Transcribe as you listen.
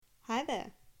Hi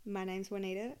there, my name's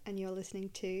Juanita and you're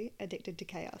listening to Addicted to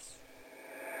Chaos.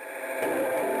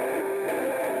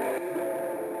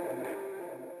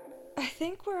 I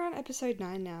think we're on episode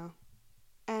 9 now,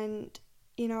 and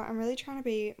I'm really trying to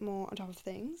be more on top of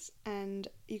things, and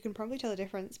you can probably tell the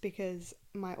difference because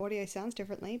my audio sounds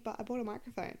differently, but I bought a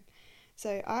microphone.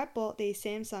 So I bought the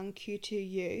Samsung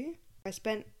Q2U. I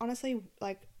spent honestly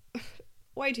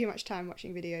way too much time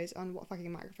watching videos on what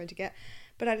fucking microphone to get,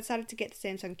 but I decided to get the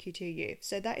Samsung Q2U.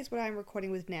 So that is what I'm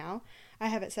recording with now. I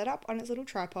have it set up on its little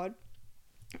tripod.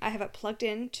 I have it plugged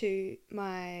into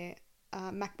my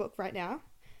MacBook right now,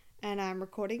 and I'm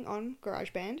recording on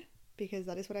GarageBand because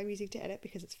that is what I'm using to edit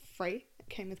because it's free. It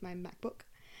came with my MacBook.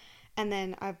 And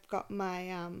then I've got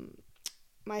my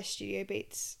my Studio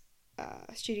Beats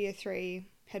Studio 3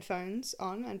 headphones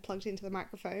on and plugged into the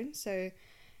microphone. So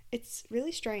it's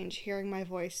really strange hearing my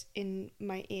voice in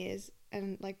my ears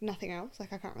and nothing else. I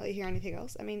can't really hear anything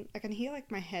else. I mean, I can hear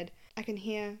my head. I can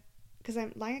hear, because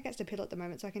I'm lying against a pillow at the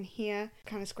moment, so I can hear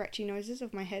kind of scratchy noises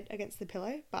of my head against the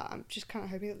pillow, but I'm just kind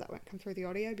of hoping that won't come through the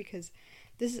audio because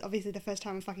this is obviously the first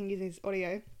time I'm fucking using this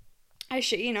audio. I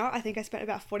think I spent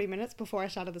about 40 minutes before I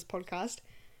started this podcast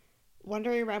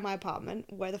wandering around my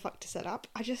apartment where the fuck to set up.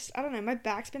 I don't know, my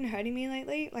back's been hurting me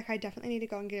lately. I definitely need to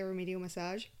go and get a remedial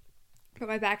massage. But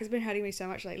my back has been hurting me so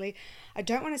much lately. I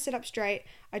don't want to sit up straight.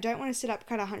 I don't want to sit up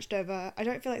kind of hunched over. I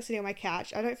don't feel like sitting on my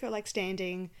couch. I don't feel like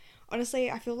standing. Honestly,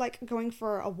 I feel like going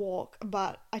for a walk,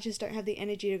 but I just don't have the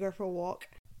energy to go for a walk.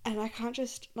 And I can't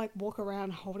just walk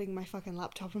around holding my fucking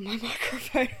laptop and my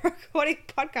microphone recording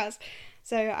podcast.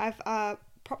 So I've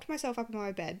propped myself up in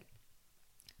my bed.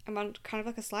 I'm on kind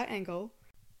of a slight angle.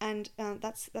 And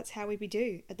that's how we be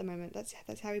do at the moment.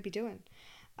 That's how we be doing.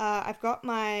 I've got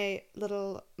my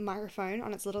little microphone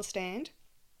on its little stand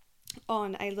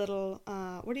on a little,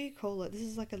 what do you call it? This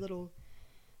is a little,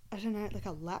 I don't know,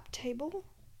 a lap table?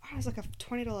 Oh, it's a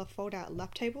 $20 fold-out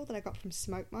lap table that I got from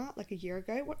Smoke Mart a year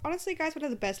ago. Honestly, guys, one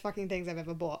of the best fucking things I've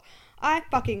ever bought. I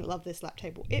fucking love this lap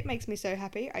table. It makes me so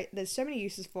happy. There's so many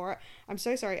uses for it. I'm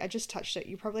so sorry, I just touched it.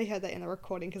 You probably heard that in the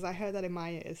recording because I heard that in my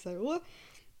ears. So,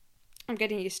 I'm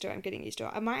getting used to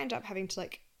it. I might end up having to,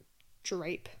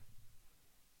 drape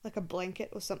a blanket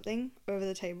or something over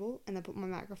the table and then put my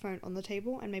microphone on the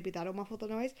table and maybe that'll muffle the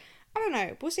noise. I don't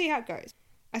know. We'll see how it goes.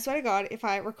 I swear to God, if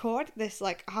I record this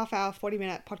half hour,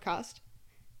 40-minute podcast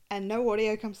and no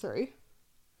audio comes through,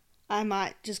 I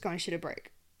might just go and shit a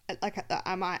brick.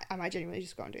 I might genuinely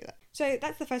just go and do that. So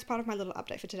that's the first part of my little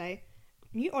update for today.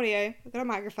 New audio, I've got a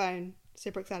microphone,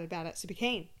 super excited about it, super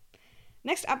keen.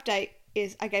 Next update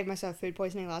is I gave myself food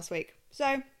poisoning last week.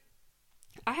 So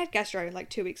I had gastro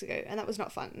 2 weeks ago, and that was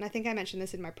not fun. And I think I mentioned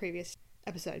this in my previous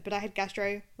episode, but I had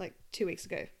gastro 2 weeks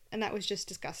ago, and that was just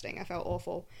disgusting. I felt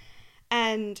awful.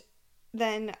 And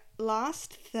then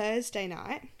last Thursday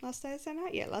night,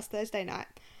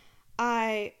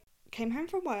 I came home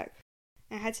from work.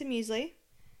 I had some muesli.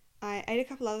 I ate a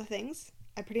couple other things.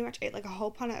 I pretty much ate a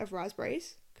whole punnet of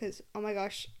raspberries, because, oh my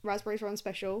gosh, raspberries were on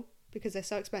special. Because they're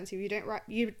so expensive. You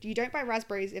don't buy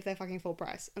raspberries if they're fucking full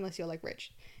price, unless you're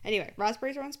rich. Anyway,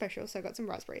 raspberries are on special, so I got some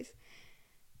raspberries.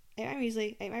 Ate my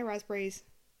muesli, ate my raspberries,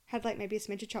 had maybe a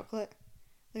smidge of chocolate,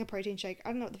 a protein shake. I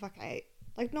don't know what the fuck I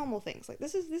ate. Normal things.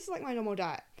 This is my normal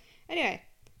diet. Anyway,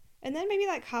 and then maybe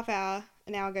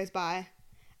an hour goes by,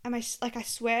 and I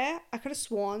swear, I could have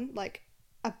sworn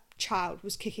a child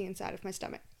was kicking inside of my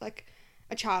stomach.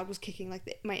 A child was kicking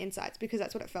my insides, because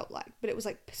that's what it felt like. But it was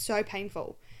so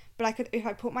painful. But if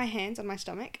I put my hands on my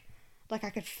stomach, I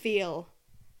could feel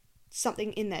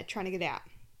something in there trying to get out.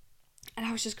 And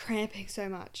I was just cramping so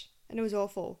much. And it was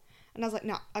awful. And I was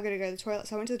no, I gotta go to the toilet.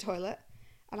 So I went to the toilet,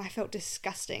 and I felt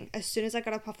disgusting. As soon as I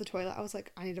got up off the toilet, I was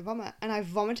I need to vomit. And I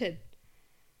vomited.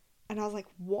 And I was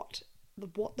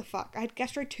what the fuck? I had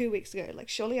gastro 2 weeks ago.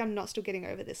 Surely I'm not still getting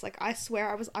over this. I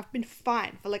swear I've been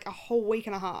fine for a whole week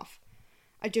and a half.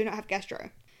 I do not have gastro.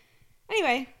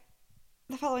 Anyway,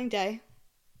 the following day,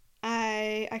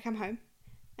 I come home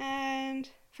and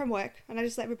from work, and I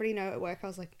just let everybody know at work. I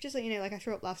was just let you know, I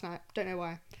threw up last night. Don't know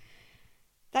why.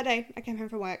 That day, I came home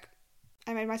from work.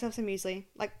 I made myself some muesli.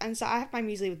 And so I have my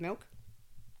muesli with milk.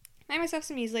 I made myself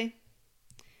some muesli,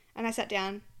 and I sat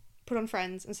down, put on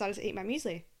Friends, and started to eat my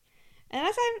muesli. And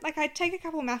as I take a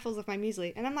couple mouthfuls of my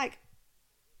muesli, and I'm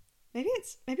maybe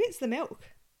it's the milk.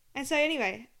 And so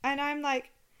anyway, and I'm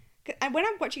when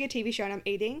I'm watching a TV show and I'm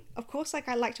eating, of course,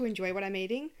 I like to enjoy what I'm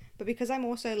eating, but because I'm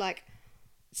also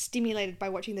stimulated by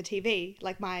watching the TV,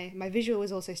 my visual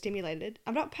is also stimulated,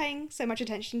 I'm not paying so much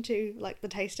attention to the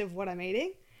taste of what I'm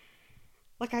eating.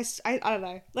 I don't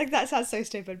know, that sounds so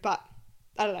stupid, but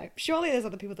I don't know, surely there's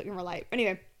other people that can relate.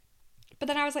 Anyway, but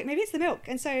then I was maybe it's the milk,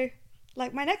 and so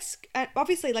Like my next,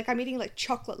 obviously, like I'm eating like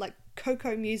chocolate, like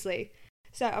cocoa muesli.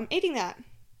 So I'm eating that,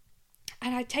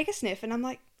 and I take a sniff, and I'm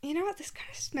like, you know what, this kind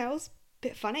of smells a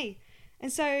bit funny.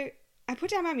 And so I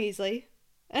put down my muesli,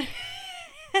 and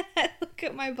I look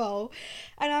at my bowl,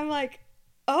 and I'm like,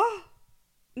 oh,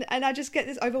 and I just get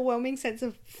this overwhelming sense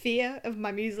of fear of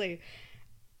my muesli.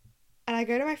 And I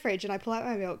go to my fridge, and I pull out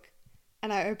my milk,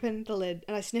 and I open the lid,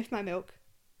 and I sniff my milk,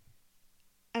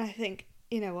 and I think,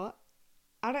 you know what?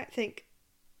 I don't think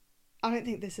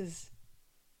this is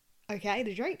okay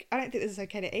to drink. I don't think this is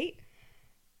okay to eat.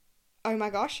 Oh my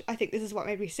gosh, I think this is what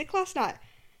made me sick last night.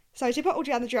 So I tip it all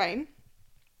down the drain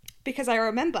because I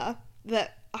remember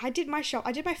that I did my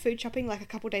food shopping like a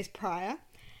couple days prior,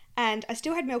 and I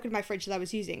still had milk in my fridge that I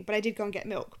was using, but I did go and get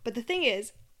milk. But the thing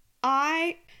is,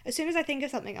 as soon as I think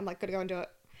of something, I'm like, gotta go and do it.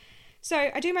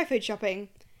 So I do my food shopping,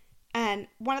 and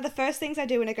one of the first things I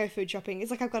do when I go food shopping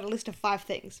is like I've got a list of 5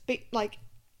 things. But like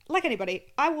anybody,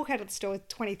 I walk out of the store with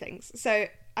 20 things. So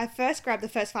I first grab the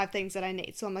first 5 things that I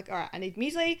need. So I'm like, all right, I need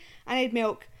muesli, I need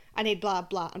milk, I need blah,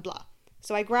 blah, and blah.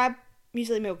 So I grab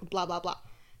muesli, milk, blah, blah, blah.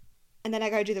 And then I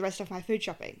go do the rest of my food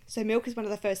shopping. So milk is one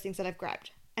of the first things that I've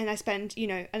grabbed. And I spend,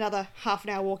 another half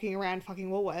an hour walking around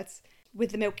fucking Woolworths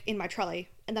with the milk in my trolley.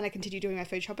 And then I continue doing my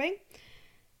food shopping.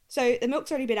 So the milk's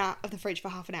already been out of the fridge for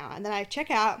half an hour. And then I check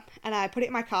out and I put it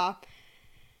in my car.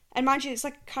 And mind you, it's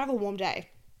like kind of a warm day.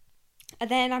 And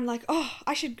then I'm like, oh,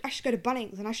 I should go to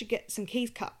Bunnings and I should get some keys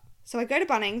cut. So I go to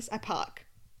Bunnings, I park,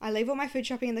 I leave all my food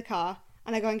shopping in the car,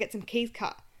 and I go and get some keys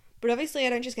cut. But obviously I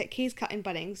don't just get keys cut in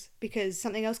Bunnings because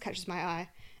something else catches my eye.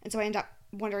 And so I end up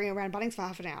wandering around Bunnings for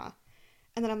half an hour.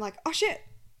 And then I'm like, oh shit,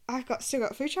 still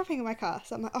got food shopping in my car.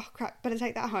 So I'm like, oh crap, better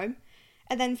take that home.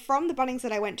 And then from the Bunnings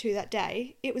that I went to that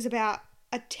day, it was about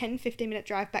a 10-15 minute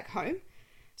drive back home.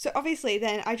 So obviously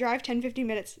then I drive 10-15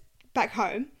 minutes back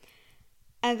home.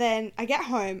 And then I get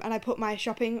home and I put my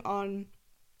shopping on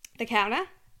the counter.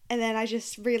 And then I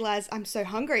just realize I'm so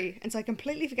hungry. And so I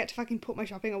completely forget to fucking put my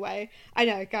shopping away. I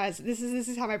know, guys, this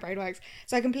is how my brain works.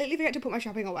 So I completely forget to put my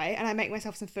shopping away. And I make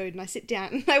myself some food. And I sit down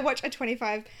and I watch a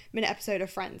 25-minute episode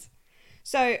of Friends.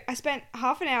 So I spent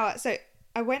half an hour. So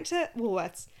I went to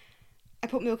Woolworths. I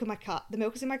put milk in my cart. The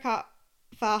milk was in my cart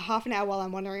for half an hour while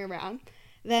I'm wandering around.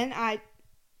 Then I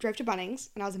drove to Bunnings.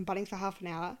 And I was in Bunnings for half an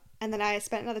hour. And then I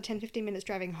spent another 10-15 minutes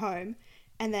driving home.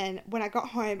 And then when I got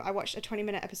home, I watched a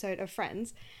 20-minute episode of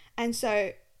Friends. And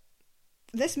so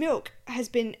this milk has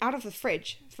been out of the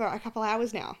fridge for a couple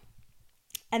hours now.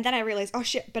 And then I realized, oh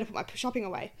shit, better put my shopping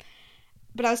away.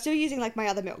 But I was still using like my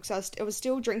other milk. So I was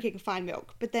still drinking fine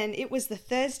milk. But then it was the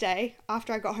Thursday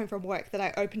after I got home from work that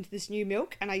I opened this new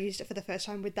milk. And I used it for the first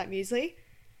time with that muesli.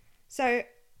 So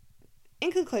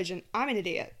in conclusion, I'm an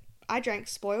idiot. I drank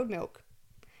spoiled milk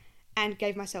and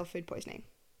gave myself food poisoning.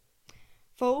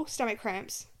 Full stomach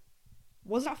cramps.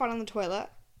 Was not fun on the toilet.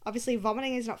 Obviously,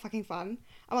 vomiting is not fucking fun.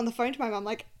 I'm on the phone to my mum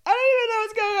like, I don't even know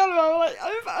what's going on. Like,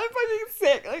 I'm fucking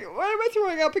sick. Like, why am I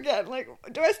throwing up again? Like,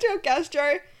 do I still have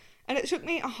gastro? And it took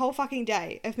me a whole fucking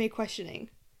day of me questioning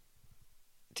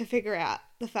to figure out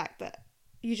the fact that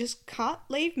you just can't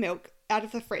leave milk out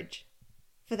of the fridge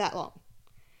for that long.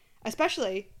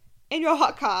 Especially in your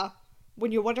hot car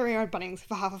when you're wandering around Bunnings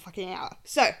for half a fucking hour.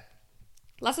 So,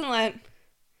 lesson learned.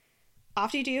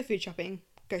 After you do your food shopping,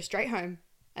 go straight home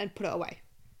and put it away.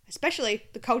 Especially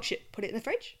the cold shit. Put it in the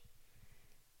fridge.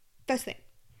 First thing.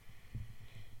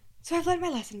 So I've learned my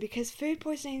lesson because food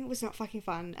poisoning was not fucking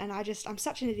fun. And I'm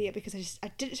such an idiot because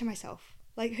I did it to myself.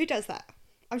 Like, who does that?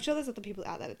 I'm sure there's other people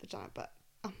out there that have done it, but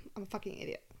I'm a fucking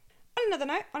idiot. On another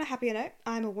note, on a happier note,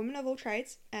 I'm a woman of all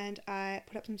trades and I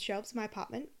put up some shelves in my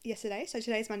apartment yesterday. So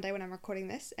today's Monday when I'm recording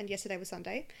this and yesterday was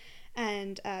Sunday.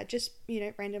 And just,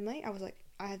 randomly, I was like,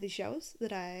 I have these shelves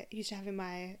that I used to have in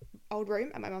my old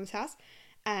room at my mum's house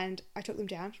and I took them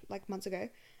down like months ago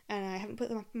and I haven't put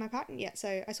them up in my apartment yet.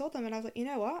 So I saw them and I was like, you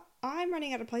know what? I'm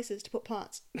running out of places to put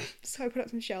plants. So I put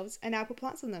up some shelves and now I put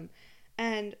plants on them.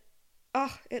 And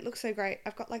oh, it looks so great.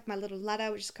 I've got like my little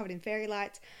ladder, which is covered in fairy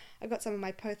lights. I've got some of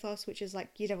my pothos, which is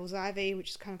like Year Devil's Ivy, which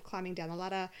is kind of climbing down the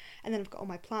ladder. And then I've got all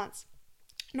my plants.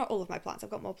 Not all of my plants. I've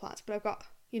got more plants, but I've got,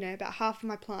 about half of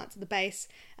my plants at the base.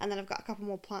 And then I've got a couple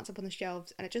more plants up on the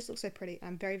shelves. And it just looks so pretty. And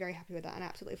I'm very, very happy with that. And I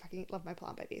absolutely fucking love my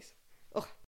plant babies. Ugh.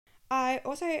 I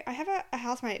have a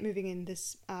housemate moving in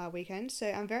this weekend. So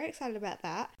I'm very excited about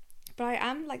that. But I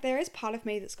am, there is part of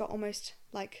me that's got almost,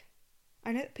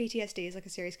 I know that PTSD is, a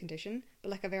serious condition.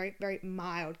 But, a very, very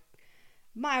mild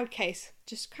case.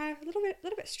 Just kind of a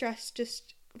little bit stressed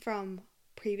just from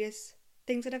previous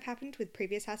things that have happened with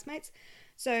previous housemates.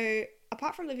 So,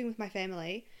 apart from living with my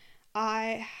family,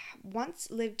 I once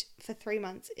lived for 3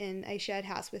 months in a shared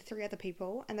house with 3 other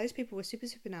people, and those people were super,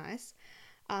 super nice.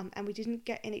 And we didn't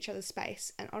get in each other's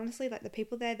space. And honestly, like the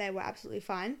people there, they were absolutely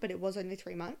fine, but it was only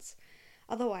 3 months.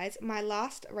 Otherwise, my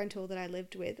last rental that I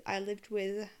lived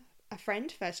with a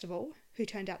friend, first of all, who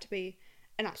turned out to be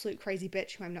an absolute crazy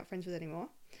bitch who I'm not friends with anymore.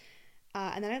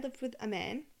 And then I lived with a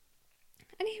man,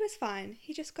 and he was fine.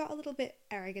 He just got a little bit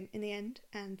arrogant in the end,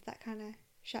 and that kind of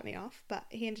shut me off. But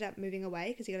he ended up moving away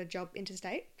because he got a job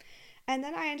interstate. And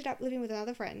then I ended up living with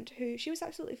another friend who she was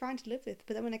absolutely fine to live with.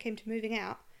 But then when I came to moving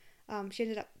out, she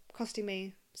ended up costing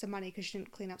me some money because she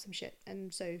didn't clean up some shit.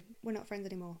 And so we're not friends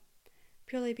anymore.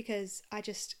 Purely because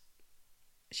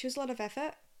she was a lot of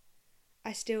effort.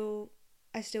 I still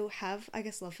have, I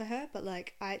guess, love for her, but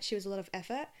like she was a lot of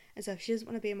effort. And so if she doesn't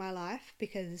want to be in my life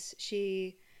because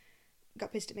she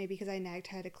got pissed at me because I nagged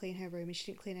her to clean her room and she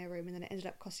didn't clean her room, and then it ended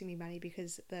up costing me money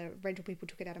because the rental people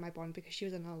took it out of my bond because she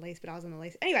was on a lease but I was on a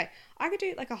lease. Anyway, I could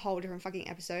do like a whole different fucking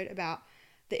episode about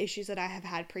the issues that I have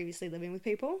had previously living with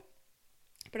people,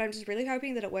 but I'm just really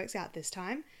hoping that it works out this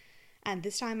time. And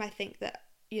this time I think that,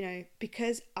 you know,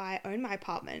 because I own my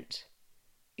apartment,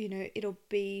 you know, it'll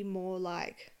be more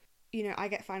like, you know, I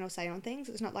get final say on things.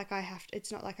 It's not like I have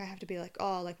to be like,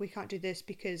 oh, like we can't do this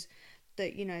because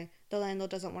the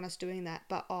landlord doesn't want us doing that,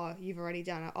 but oh, you've already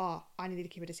done it. Oh, I need to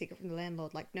keep it a secret from the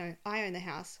landlord. Like, no, I own the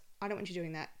house. I don't want you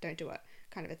doing that. Don't do it,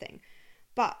 kind of a thing.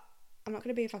 But I'm not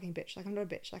going to be a fucking bitch. Like, I'm not a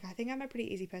bitch. Like, I think I'm a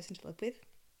pretty easy person to live with.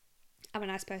 I'm a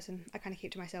nice person. I kind of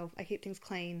keep to myself. I keep things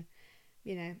clean.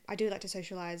 You know, I do like to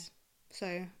socialize. So,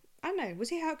 I don't know. We'll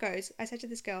see how it goes. I said to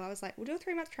this girl, I was like, we'll do a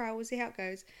 3-month trial. We'll see how it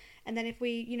goes. And then if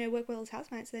we, you know, work well as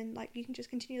housemates, then, like, you can just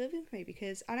continue living with me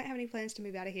because I don't have any plans to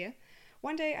move out of here.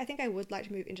 One day, I think I would like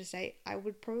to move interstate. I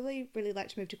would probably really like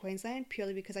to move to Queensland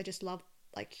purely because I just love,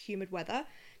 like, humid weather.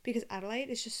 Because Adelaide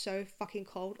is just so fucking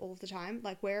cold all the time.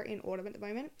 Like, we're in autumn at the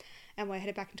moment and we're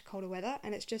headed back into colder weather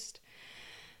and it's just,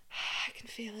 I can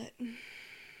feel it.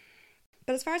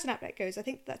 But as far as an update goes, I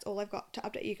think that's all I've got to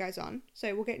update you guys on.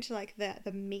 So we'll get into, like,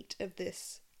 the meat of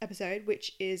this episode,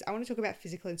 which is I want to talk about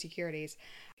physical insecurities.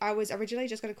 I was originally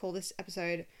just going to call this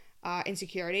episode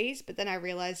insecurities, but then I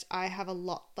realized I have a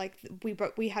lot, like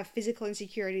we have physical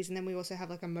insecurities and then we also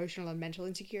have like emotional and mental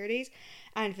insecurities.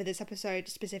 And for this episode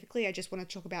specifically, I just want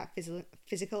to talk about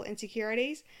physical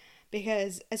insecurities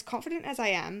because as confident as I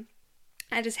am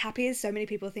and as happy as so many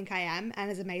people think I am and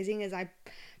as amazing as I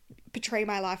portray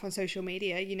my life on social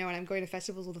media, you know, and I'm going to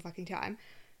festivals all the fucking time,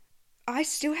 I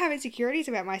still have insecurities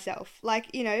about myself,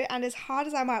 like, you know, and as hard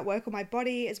as I might work on my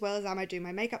body, as well as I might do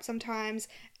my makeup sometimes,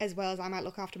 as well as I might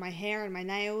look after my hair and my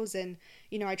nails, and,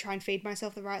 you know, I try and feed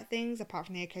myself the right things, apart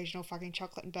from the occasional fucking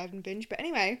chocolate and bourbon binge, but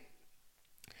anyway,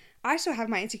 I still have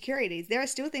my insecurities. There are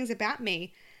still things about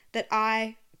me that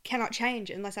I cannot change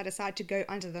unless I decide to go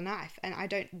under the knife, and I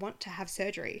don't want to have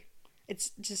surgery. It's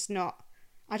just not,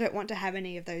 I don't want to have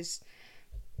any of those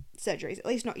surgeries, at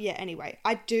least not yet anyway.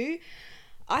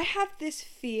 I have this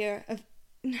fear of,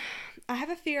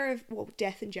 well,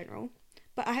 death in general,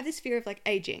 but I have this fear of, like,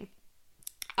 aging.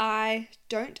 I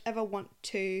don't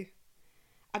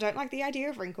like the idea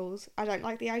of wrinkles. I don't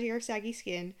like the idea of saggy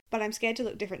skin, but I'm scared to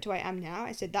look different to what I am now.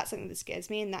 I said that's something that scares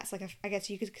me, and that's like I guess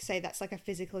you could say that's like a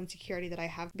physical insecurity that I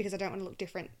have because I don't want to look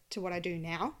different to what I do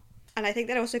now. And I think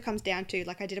that also comes down to,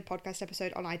 like, I did a podcast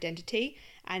episode on identity,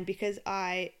 and because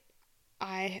I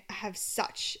have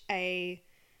such a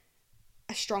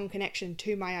strong connection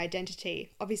to my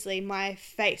identity. Obviously, my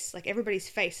face, like everybody's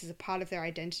face is a part of their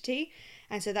identity.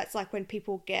 And so that's like when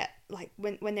people get, like,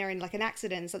 when they're in like an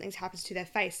accident and something happens to their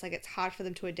face, like it's hard for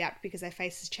them to adapt because their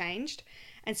face has changed.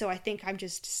 And so I think I'm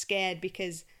just scared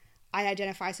because I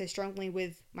identify so strongly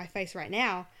with my face right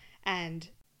now. And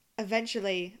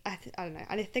eventually, I don't know.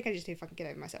 I think I just need to fucking get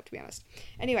over myself, to be honest.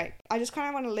 Anyway, I just kind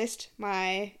of want to list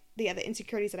the other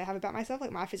insecurities that I have about myself,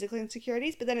 like my physical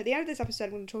insecurities. But then at the end of this episode, I'm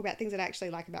going to talk about things that I actually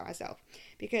like about myself,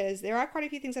 because there are quite a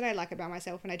few things that I like about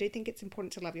myself, and I do think it's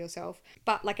important to love yourself.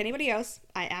 But like anybody else,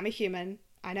 I am a human.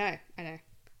 I know. I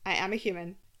am a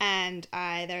human, and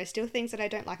there are still things that I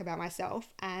don't like about myself,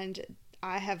 and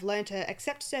I have learned to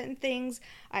accept certain things.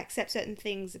 I accept certain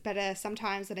things better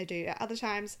sometimes than I do at other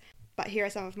times. But here are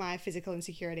some of my physical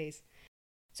insecurities.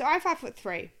 So I'm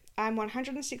 5'3". I'm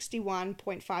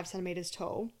 161.5 centimeters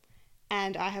tall.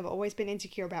 And I have always been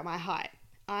insecure about my height.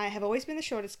 I have always been the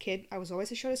shortest kid. I was always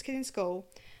the shortest kid in school.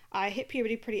 I hit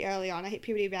puberty pretty early on. I hit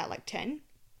puberty about like 10.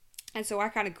 And so I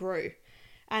kind of grew.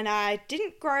 And I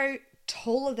didn't grow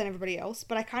taller than everybody else,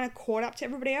 but I kind of caught up to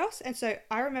everybody else. And so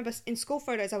I remember in school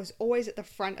photos, I was always at the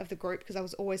front of the group because I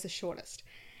was always the shortest.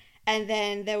 And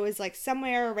then there was like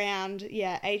somewhere around,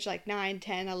 age like 9,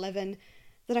 10, 11,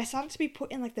 that I started to be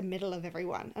put in like the middle of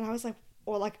everyone. And I was like,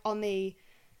 or like on the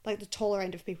taller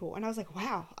end of people. And I was like,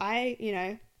 wow,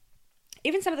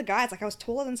 even some of the guys, like I was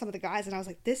taller than some of the guys, and I was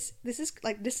like, this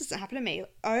doesn't happen to me.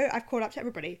 Oh, I've caught up to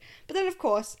everybody. But then of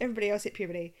course, everybody else hit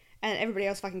puberty and everybody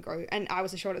else fucking grew, and I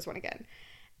was the shortest one again.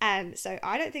 And so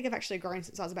I don't think I've actually grown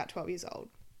since I was about 12 years old.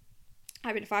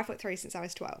 I've been 5'3" since I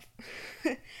was 12.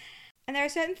 And there are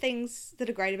certain things that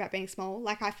are great about being small.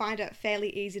 Like I find it fairly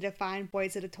easy to find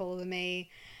boys that are taller than me.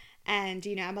 And,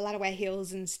 I'm allowed to wear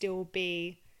heels and still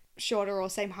be shorter or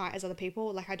same height as other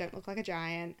people. Like I don't look like a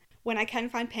giant. When I can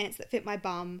find pants that fit my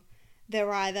bum,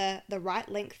 they're either the right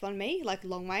length on me, like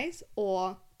long ways,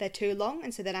 or they're too long,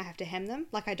 and so then I have to hem them.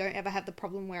 Like I don't ever have the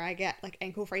problem where I get like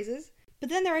ankle freezes. But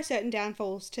then there are certain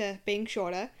downfalls to being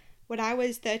shorter. When I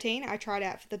was 13, I tried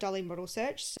out for the Dolly model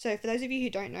search. So for those of you who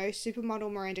don't know,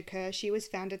 supermodel Miranda Kerr, she was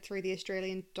founded through the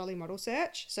Australian Dolly model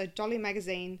search. So Dolly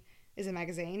magazine is a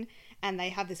magazine, and they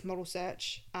have this model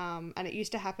search, and it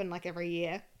used to happen like every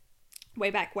year, way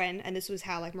back when, and this was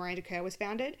how like Miranda Kerr was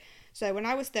founded. So when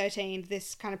I was 13,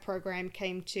 this kind of program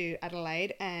came to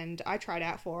Adelaide, and I tried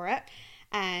out for it,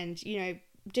 and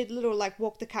did little like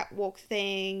walk the catwalk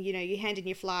thing. You hand in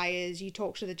your flyers, you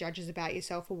talk to the judges about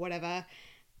yourself or whatever.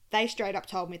 They straight up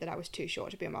told me that I was too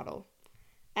short to be a model,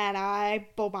 and I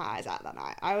bawled my eyes out that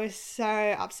night. I was so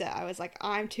upset. I was like,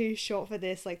 I'm too short for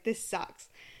this, like this sucks.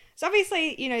 So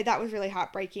obviously, that was really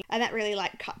heartbreaking, and that really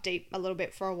like cut deep a little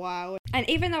bit for a while. And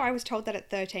even though I was told that at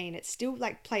 13, it still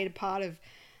like played a part of,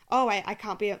 oh, I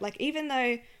can't be, like, even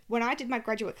though when I did my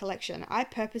graduate collection, I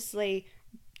purposely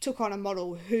took on a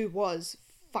model who was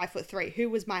 5'3", who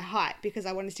was my height, because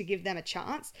I wanted to give them a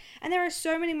chance. And there are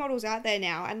so many models out there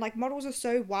now, and like models are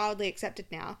so wildly accepted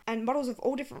now, and models of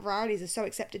all different varieties are so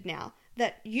accepted now,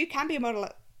 that you can be a model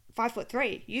at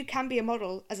 5'3". You can be a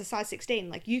model as a size 16.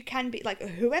 Like you can be like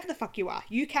whoever the fuck you are.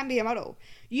 You can be a model.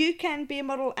 You can be a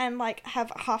model and like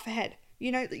have half a head.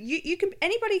 You can,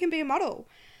 anybody can be a model.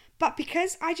 But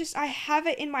because I have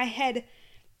it in my head,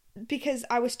 because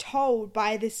I was told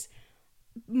by this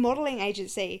modeling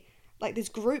agency, like this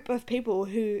group of people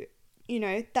who,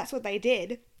 that's what they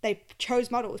did. They chose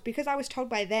models because I was told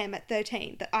by them at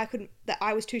 13 that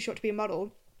I was too short to be a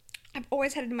model. I've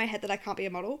always had it in my head that I can't be a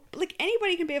model. But like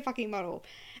anybody can be a fucking model.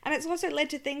 And it's also led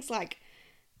to things like,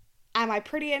 am I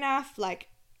pretty enough? Like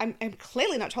I'm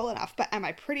clearly not tall enough, but am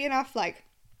I pretty enough? Like,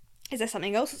 is there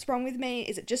something else that's wrong with me?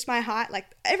 Is it just my height? Like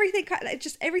everything kind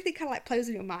of like plays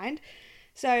in your mind.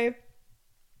 So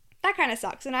that kind of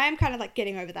sucks. And I am kind of like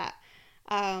getting over that.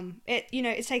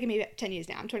 It's taken me about 10 years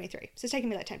now. I'm 23. So it's taken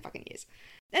me like 10 fucking years.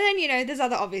 And then, there's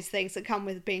other obvious things that come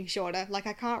with being shorter. Like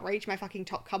I can't reach my fucking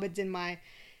top cupboards in my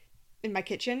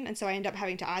kitchen, and so I end up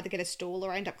having to either get a stool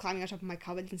or I end up climbing on top of my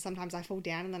cupboards, and sometimes I fall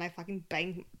down and then I fucking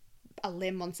bang a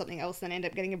limb on something else and then end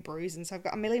up getting a bruise, and so I've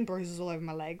got a million bruises all over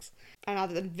my legs and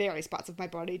other than various parts of my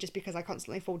body, just because I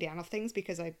constantly fall down off things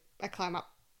because I climb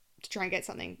up to try and get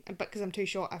something, but because I'm too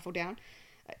short I fall down.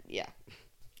 Yeah.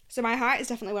 So my height is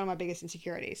definitely one of my biggest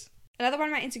insecurities. Another one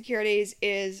of my insecurities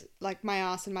is like my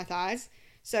ass and my thighs.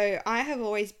 So I have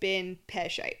always been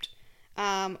pear-shaped.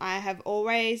 I have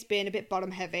always been a bit bottom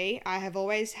heavy. I have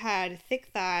always had thick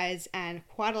thighs and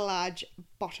quite a large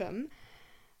bottom.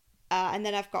 And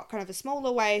then I've got kind of a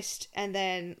smaller waist. And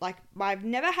then like I've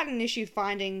never had an issue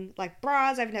finding like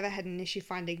bras. I've never had an issue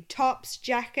finding tops,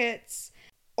 jackets.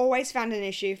 Always found an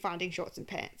issue finding shorts and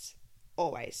pants.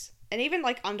 Always. And even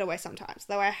like underwear sometimes.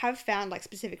 Though I have found like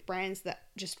specific brands that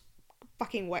just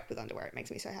fucking work with underwear. It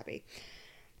makes me so happy.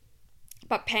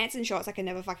 But pants and shorts I can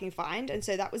never fucking find. And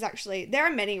so that was actually, there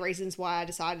are many reasons why I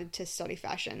decided to study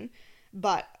fashion.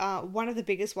 But one of the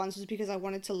biggest ones was because I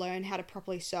wanted to learn how to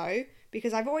properly sew.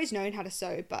 Because I've always known how to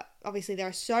sew, but obviously there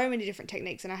are so many different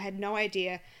techniques, and I had no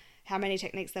idea how many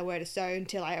techniques there were to sew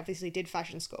until I obviously did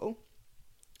fashion school.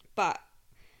 But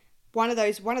one of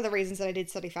the reasons that I did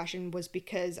study fashion was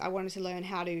because I wanted to learn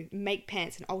how to make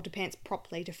pants and alter pants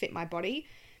properly to fit my body.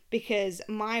 Because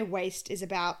my waist is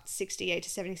about 68 to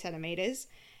 70 centimeters,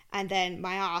 and then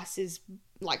my ass is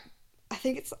like, I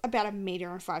think it's about 1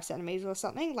 meter and 5 centimeters or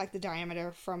something, like the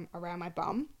diameter from around my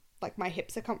bum, like my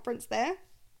hip circumference there,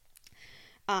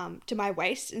 to my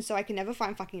waist. And so I can never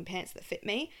find fucking pants that fit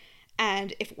me.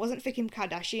 And if it wasn't for Kim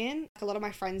Kardashian, a lot of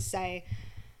my friends say,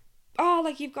 oh,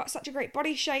 like you've got such a great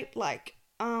body shape, like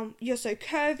you're so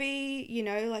curvy,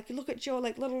 like look at your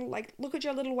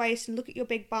little waist and look at your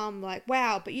big bum, like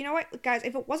wow. But you know what, guys,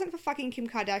 if it wasn't for fucking Kim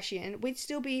Kardashian, we'd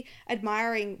still be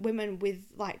admiring women with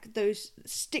like those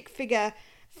stick figure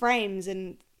frames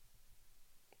and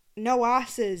no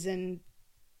asses and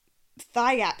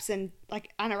thigh gaps and like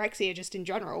anorexia just in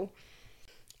general.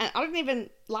 And I don't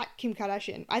even like Kim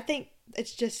Kardashian. I think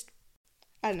It's just,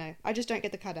 I don't know. I just don't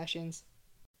get the Kardashians.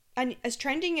 And as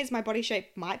trending as my body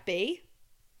shape might be,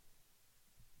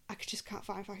 I just can't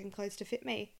find fucking clothes to fit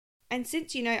me. And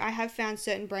since, I have found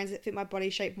certain brands that fit my body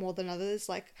shape more than others,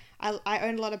 like I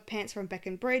own a lot of pants from Beck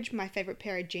and Bridge. My favorite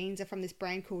pair of jeans are from this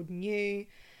brand called New.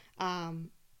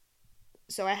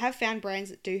 So I have found brands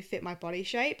that do fit my body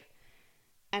shape.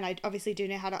 And I obviously do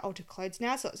know how to alter clothes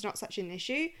now, so it's not such an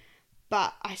issue.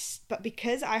 But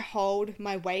because I hold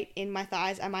my weight in my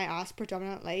thighs and my ass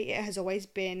predominantly, it has always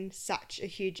been such a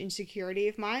huge insecurity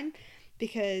of mine.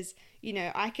 Because,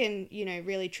 I can,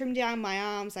 really trim down my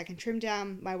arms, I can trim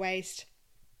down my waist,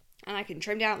 and I can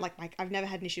trim down, I've never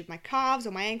had an issue with my calves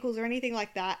or my ankles or anything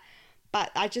like that. But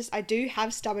I do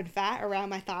have stubborn fat around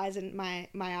my thighs and my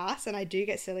ass, and I do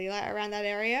get cellulite around that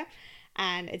area.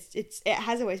 And it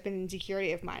has always been an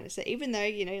insecurity of mine. So even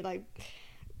though,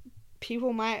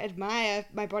 people might admire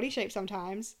my body shape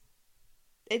sometimes,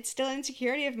 it's still an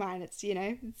insecurity of mine.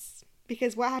 It's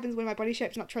because what happens when my body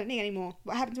shape's not trending anymore?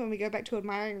 What happens when we go back to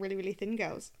admiring really, really thin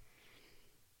girls?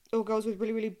 Or girls with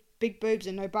really, really big boobs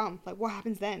and no bum? What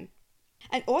happens then?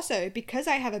 And also, because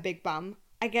I have a big bum,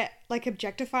 I get,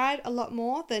 objectified a lot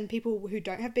more than people who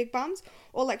don't have big bums.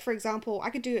 Or, for example, I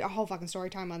could do a whole fucking story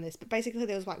time on this, but basically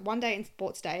there was, one day in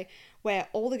sports day where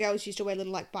all the girls used to wear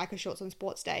little, biker shorts on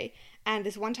sports day. And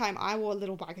this one time I wore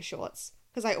little biker shorts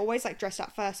because I always, dressed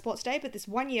up for sports day. But this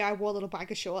one year I wore little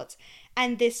biker shorts.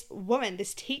 And this woman,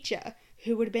 this teacher,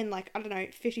 who would have been,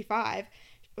 55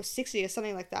 or 60 or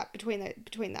something like that, between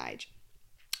the age,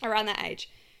 around that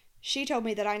age, she told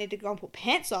me that I needed to go and put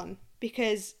pants on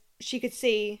because she could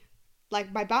see,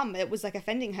 my bum. It was,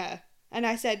 offending her. And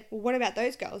I said, well, what about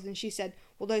those girls? And she said,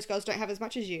 well, those girls don't have as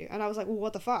much as you. And I was like, well,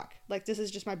 what the fuck? This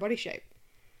is just my body shape.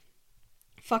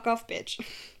 Fuck off, bitch.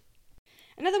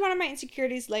 Another one of my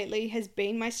insecurities lately has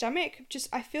been my stomach.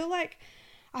 I feel like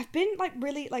I've been,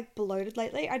 really, bloated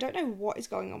lately. I don't know what is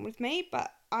going on with me,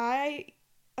 but I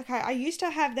used to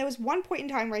have, there was one point in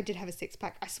time where I did have a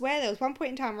six-pack. I swear there was one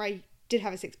point in time where I did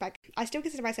have a six-pack. I still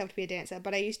consider myself to be a dancer,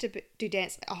 but I used to do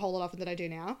dance a whole lot often than I do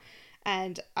now.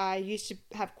 And I used to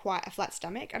have quite a flat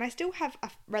stomach, and I still have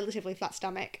a relatively flat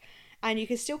stomach. And you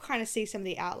can still kind of see some of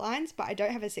the outlines, but I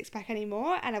don't have a six-pack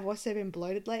anymore, and I've also been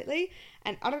bloated lately.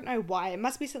 And I don't know why. It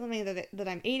must be something that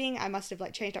I'm eating. I must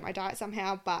have, changed up my diet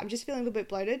somehow, but I'm just feeling a little bit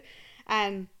bloated.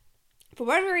 And for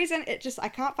whatever reason, I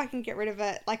can't fucking get rid of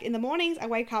it. In the mornings, I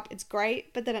wake up, it's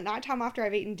great, but then at nighttime after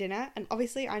I've eaten dinner, and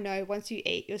obviously I know once you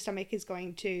eat, your stomach is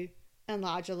going to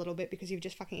enlarge a little bit because you've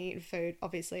just fucking eaten food.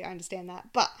 Obviously, I understand that,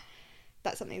 but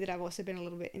that's something that I've also been a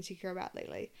little bit insecure about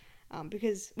lately.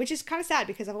 Which is kind of sad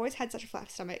because I've always had such a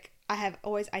flat stomach. I have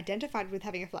always identified with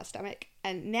having a flat stomach,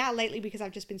 and now lately, because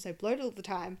I've just been so bloated all the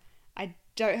time, I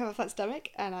don't have a flat stomach,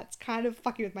 and it's kind of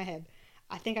fucking with my head.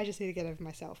 I think I just need to get over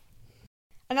myself.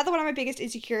 Another one of my biggest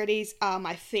insecurities are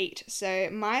my feet. So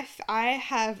I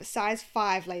have size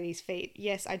 5 ladies' feet.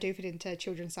 Yes, I do fit into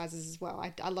children's sizes as well.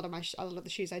 A lot of the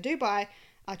shoes I do buy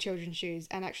are children's shoes,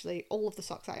 and actually all of the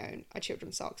socks I own are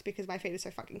children's socks because my feet are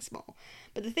so fucking small.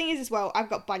 But the thing is as well, I've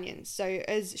got bunions. So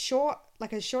as short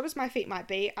as my feet might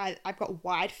be, I've got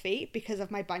wide feet because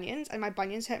of my bunions, and my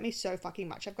bunions hurt me so fucking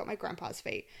much. I've got my grandpa's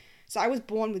feet. So I was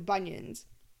born with bunions.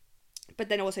 But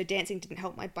then also dancing didn't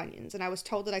help my bunions, and I was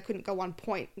told that I couldn't go on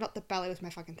point. Not that ballet was my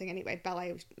fucking thing anyway.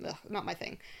 Ballet was not my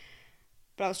thing.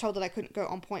 But I was told that I couldn't go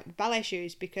on point with ballet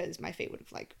shoes because my feet would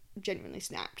have genuinely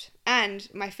snapped. And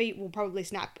my feet will probably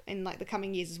snap in the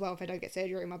coming years as well if I don't get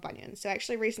surgery on my bunions. So I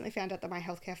actually recently found out that my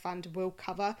healthcare fund will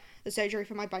cover the surgery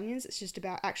for my bunions. It's just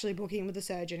about actually booking with the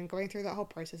surgeon and going through that whole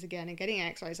process again and getting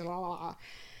x-rays and blah, blah, blah.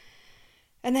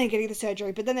 And then getting the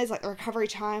surgery. But then there's the recovery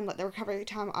time. The recovery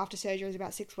time after surgery is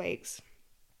about 6 weeks.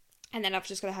 And then I've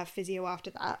just got to have physio after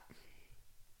that.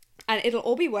 And it'll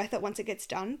all be worth it once it gets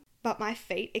done. But my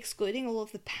feet, excluding all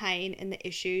of the pain and the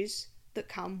issues that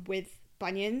come with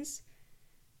bunions,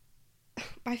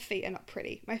 my feet are not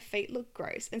pretty. My feet look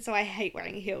gross. And so I hate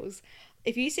wearing heels.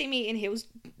 If you see me in heels,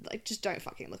 just don't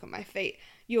fucking look at my feet.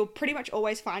 You'll pretty much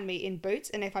always find me in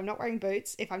boots. And if I'm not wearing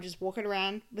boots, if I'm just walking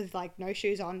around with no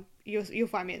shoes on, you'll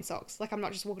find me in socks. I'm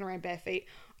not just walking around bare feet.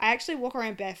 I actually walk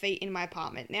around bare feet in my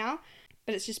apartment now.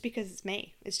 But it's just because it's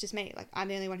me. It's just me. I'm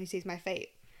the only one who sees my feet.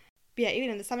 But yeah, even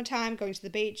in the summertime, going to the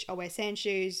beach, I'll wear sand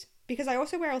shoes. Because I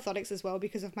also wear orthotics as well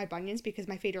because of my bunions, because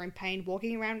my feet are in pain.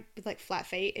 Walking around with flat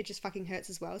feet, it just fucking hurts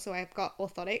as well. So I've got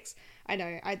orthotics. I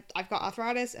know. I've got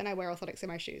arthritis and I wear orthotics in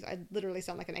my shoes. I literally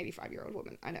sound like an 85-year-old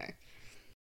woman. I know.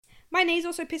 My knees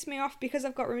also piss me off because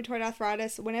I've got rheumatoid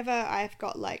arthritis. Whenever I've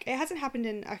got it hasn't happened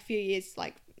in a few years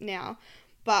now,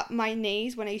 but my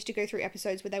knees, when I used to go through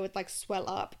episodes where they would swell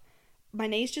up, my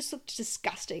knees just looked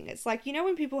disgusting. It's like, you know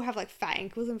when people have like fat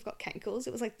ankles and have got cankles?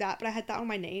 It was like that, but I had that on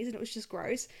my knees and it was just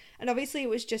gross. And obviously it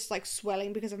was just like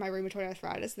swelling because of my rheumatoid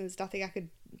arthritis, and there's nothing I could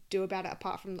do about it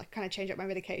apart from like kind of change up my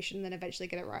medication and then eventually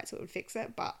get it right so it would fix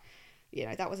it. But you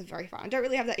know, that wasn't very fun. I don't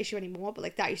really have that issue anymore, but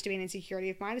like that used to be an insecurity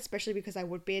of mine, especially because I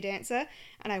would be a dancer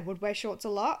and I would wear shorts a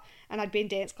lot, and I'd be in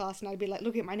dance class and I'd be like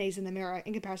looking at my knees in the mirror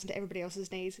in comparison to everybody else's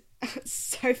knees. It's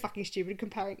so fucking stupid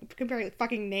comparing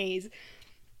fucking knees.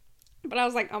 But I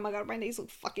was like, oh my god, my knees look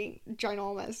fucking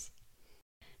ginormous.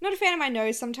 Not a fan of my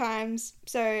nose sometimes.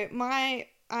 So my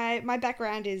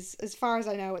background is, as far as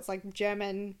I know, it's like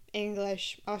German,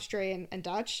 English, Austrian, and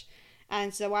Dutch.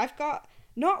 And so I've got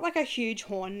not like a huge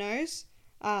horn nose,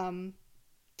 but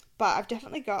I've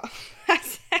definitely got,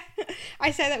 I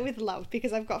say that with love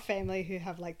because I've got family who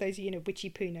have like those, you know, witchy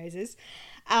poo noses.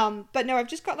 But no, I've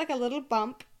just got like a little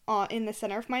bump in the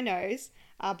center of my nose,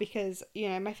 because, you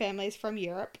know, my family is from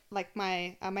Europe, like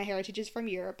my heritage is from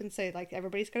Europe, and so like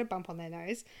everybody's got a bump on their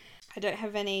nose. I don't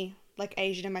have any like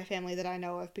Asian in my family that I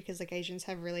know of because like Asians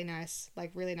have really nice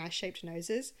shaped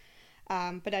noses.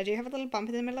 But I do have a little bump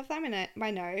in the middle of them in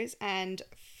my nose, and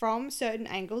from certain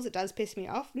angles it does piss me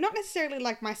off. Not necessarily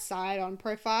like my side on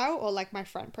profile or like my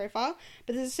front profile,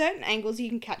 but there's certain angles you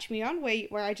can catch me on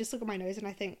where I just look at my nose and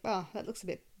I think, oh, that looks a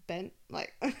bit bent,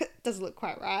 like it doesn't look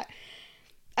quite right.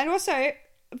 And also,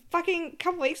 fucking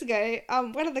couple weeks ago,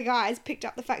 one of the guys picked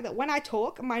up the fact that when I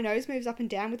talk, my nose moves up and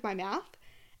down with my mouth.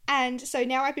 And so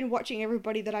now I've been watching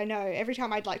everybody that I know. Every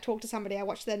time I'd like talk to somebody, I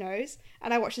watch their nose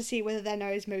and I watch to see whether their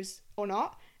nose moves or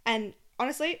not. And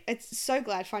honestly, it's so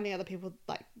glad finding other people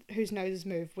like whose noses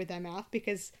move with their mouth,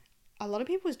 because a lot of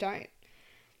people's don't.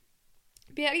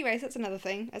 But yeah, anyways, that's another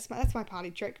thing. That's my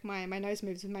party trick. My nose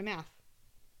moves with my mouth.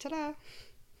 Ta-da!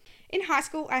 In high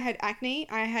school, I had acne.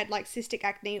 I had like cystic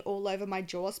acne all over my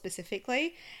jaw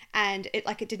specifically, and it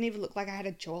didn't even look like I had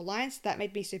a jawline, so that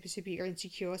made me super, super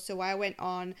insecure. So I went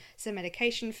on some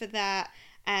medication for that,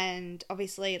 and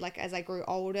obviously, like as I grew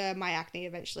older, my acne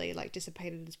eventually like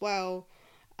dissipated as well.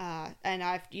 And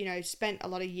I've, you know, spent a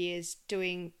lot of years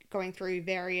going through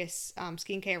various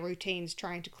skincare routines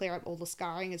trying to clear up all the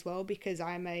scarring as well, because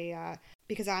I'm a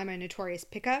notorious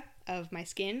picker of my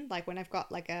skin. Like when I've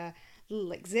got like a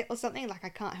like zit or something, like I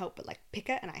can't help but like pick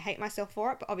it, and I hate myself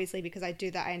for it, but obviously because I do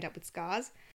that I end up with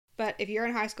scars. But if you're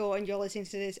in high school and you're listening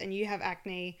to this and you have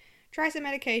acne, try some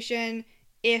medication.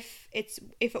 If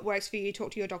it works for you,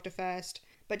 talk to your doctor first.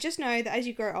 But just know that as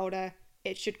you grow older,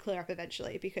 it should clear up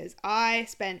eventually, because I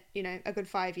spent, you know, a good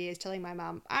 5 years telling my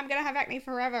mum I'm gonna have acne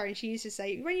forever, and she used to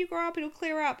say when you grow up it'll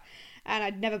clear up, and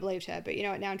I'd never believed her. But you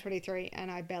know what, now I'm 23 and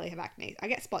I barely have acne. I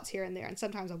get spots here and there, and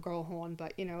sometimes I'll grow a horn,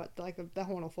 but you know, like the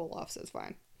horn will fall off, so it's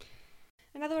fine.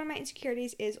 Another one of my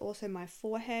insecurities is also my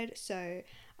forehead. So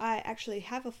I actually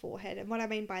have a forehead, and what I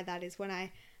mean by that is when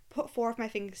I put 4 of my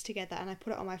fingers together and I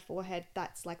put it on my forehead,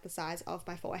 that's like the size of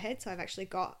my forehead. So I've actually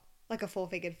got like a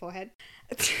 4-figured forehead.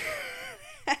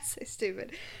 That's so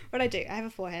stupid. But I do. I have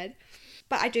a forehead.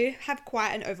 But I do have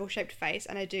quite an oval-shaped face,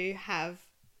 and I do have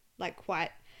like quite,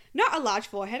 not a large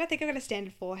forehead. I think I've got a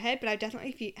standard forehead, but I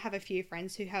definitely have a few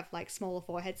friends who have like smaller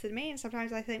foreheads than me, and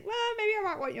sometimes I think, well, maybe I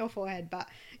might want your forehead, but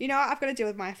you know, I've got to deal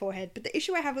with my forehead. But the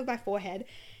issue I have with my forehead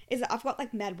is that I've got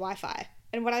like mad Wi-Fi.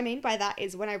 And what I mean by that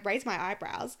is when I raise my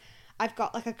eyebrows, I've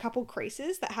got like a couple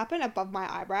creases that happen above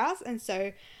my eyebrows, and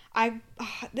so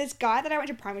this guy that I went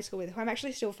to primary school with, who I'm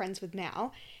actually still friends with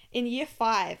now, in year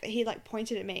 5, he like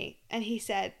pointed at me and he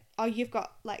said, oh, you've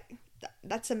got like,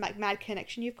 that's a mad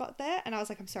connection you've got there. And I was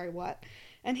like, I'm sorry, what?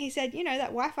 And he said, you know,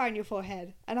 that Wi-Fi on your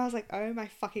forehead. And I was like, oh my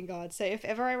fucking god. So if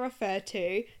ever I refer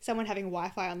to someone having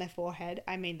Wi-Fi on their forehead,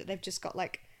 I mean that they've just got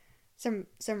like some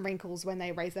wrinkles when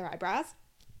they raise their eyebrows.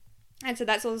 And so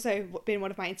that's also been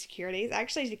one of my insecurities. I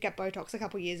actually did get Botox a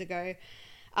couple years ago,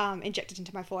 injected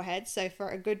into my forehead. So for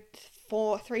a good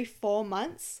 4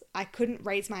 months, I couldn't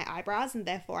raise my eyebrows, and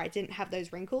therefore I didn't have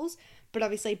those wrinkles. But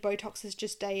obviously Botox is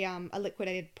just a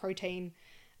liquidated protein,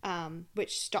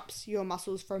 which stops your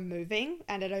muscles from moving,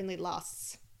 and it only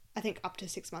lasts, I think, up to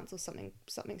 6 months or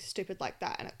something stupid like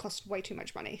that, and it costs way too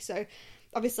much money. So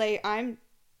obviously I'm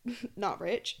not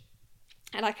rich,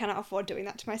 and I cannot afford doing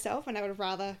that to myself, and I would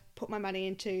rather put my money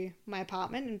into my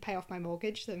apartment and pay off my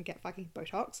mortgage than get fucking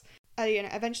Botox. You know,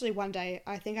 eventually one day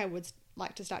I think I would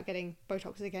like to start getting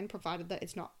Botox again, provided that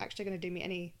it's not actually going to do me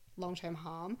any long-term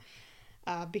harm,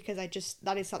 because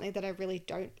that is something that I really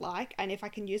don't like. And if I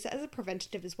can use it as a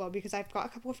preventative as well, because I've got a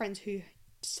couple of friends who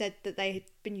said that they've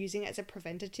been using it as a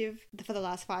preventative for the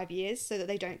last 5 years so that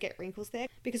they don't get wrinkles there.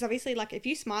 Because obviously, like, if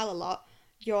you smile a lot,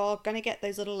 you're going to get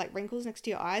those little like wrinkles next to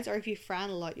your eyes, or if you frown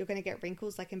a lot, you're going to get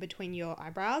wrinkles like in between your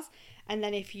eyebrows. And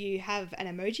then if you have an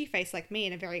emoji face like me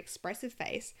and a very expressive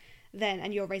face, then,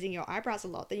 and you're raising your eyebrows a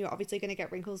lot, then you're obviously going to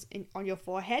get wrinkles on your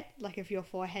forehead, like if your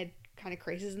forehead kind of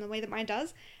creases in the way that mine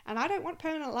does. And I don't want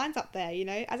permanent lines up there, you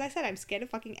know? As I said, I'm scared of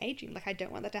fucking aging. Like, I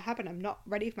don't want that to happen. I'm not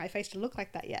ready for my face to look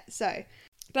like that yet. So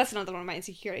that's another one of my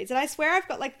insecurities. And I swear I've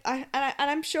got like, and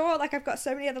I'm sure like I've got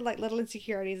so many other like little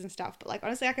insecurities and stuff, but like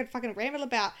honestly I could fucking ramble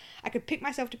about, I could pick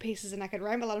myself to pieces and I could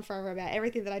ramble on forever about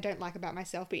everything that I don't like about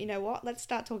myself. But you know what? Let's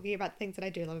start talking about things that I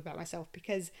do love about myself,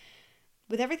 because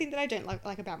with everything that I don't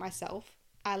like about myself,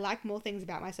 I like more things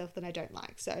about myself than I don't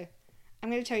like. So I'm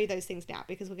going to tell you those things now,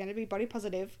 because we're going to be body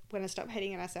positive. We're going to stop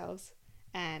hating on ourselves.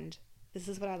 And this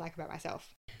is what I like about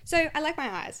myself. So I like my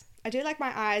eyes. I do like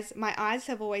my eyes. My eyes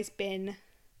have always been,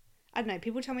 I don't know,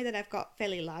 people tell me that I've got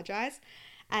fairly large eyes,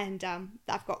 and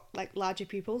I've got like larger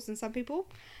pupils than some people.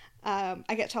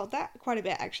 I get told that quite a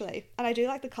bit actually. And I do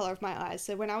like the colour of my eyes.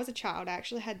 So when I was a child, I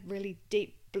actually had really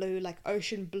deep blue, like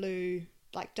ocean blue,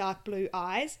 like dark blue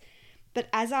eyes. But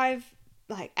as I've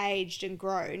like aged and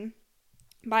grown,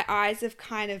 my eyes have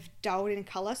kind of dulled in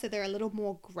colour, so they're a little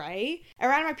more grey.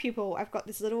 Around my pupil, I've got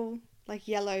this little like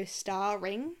yellow star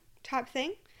ring type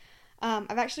thing.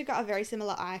 I've actually got a very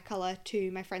similar eye colour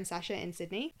to my friend Sasha in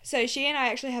Sydney. So she and I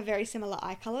actually have very similar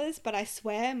eye colours, but I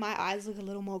swear my eyes look a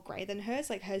little more grey than hers.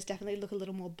 Like hers definitely look a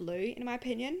little more blue in my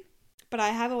opinion. But I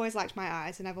have always liked my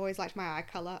eyes, and I've always liked my eye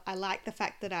colour. I like the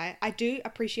fact that I do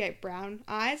appreciate brown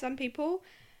eyes on people,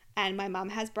 and my mum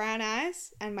has brown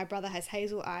eyes and my brother has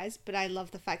hazel eyes, but I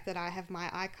love the fact that I have my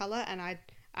eye colour, and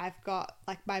I've got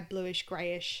like my bluish,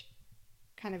 greyish,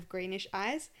 kind of greenish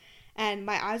eyes. And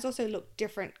my eyes also look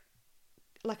different,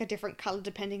 like a different colour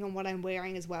depending on what I'm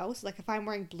wearing as well. So like if I'm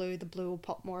wearing blue, the blue will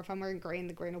pop more. If I'm wearing green,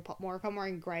 the green will pop more. If I'm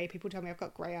wearing grey, people tell me I've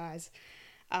got grey eyes.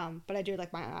 But I do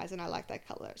like my eyes, and I like that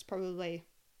colour. It's probably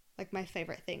like my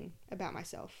favourite thing about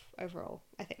myself overall,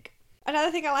 I think.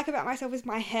 Another thing I like about myself is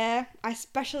my hair. I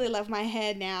especially love my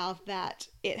hair now that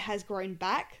it has grown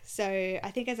back. So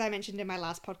I think, as I mentioned in my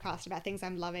last podcast about things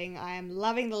I'm loving, I am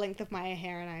loving the length of my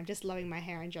hair, and I'm just loving my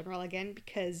hair in general again,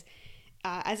 because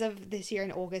as of this year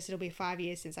in August, it'll be 5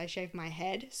 years since I shaved my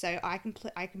head. So I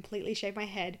completely shaved my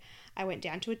head. I went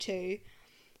down to a 2,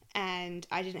 and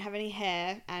I didn't have any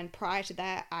hair. And prior to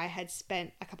that, I had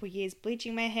spent a couple years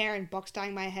bleaching my hair and box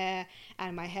dyeing my hair,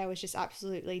 and my hair was just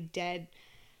absolutely dead,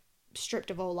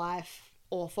 stripped of all life,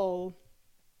 awful.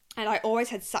 And I always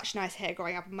had such nice hair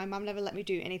growing up, and my mum never let me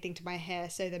do anything to my hair.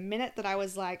 So the minute that I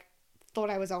was like, thought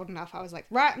I was old enough, I was like,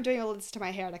 right, I'm doing all this to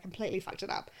my hair, and I completely fucked it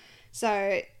up.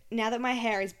 So now that my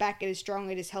hair is back, it is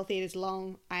strong, it is healthy, it is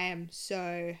long, I am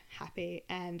so happy.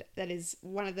 And that is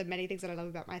one of the many things that I love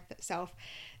about myself.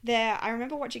 I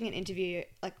remember watching an interview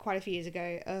like quite a few years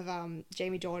ago of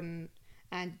Jamie Dornan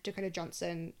and Dakota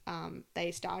Johnson.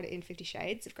 They starred in 50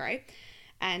 Shades of Grey.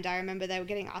 And I remember they were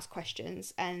getting asked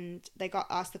questions, and they got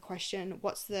asked the question,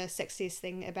 what's the sexiest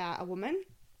thing about a woman?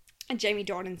 And Jamie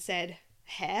Dornan said,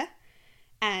 hair.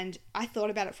 And I thought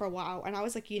about it for a while, and I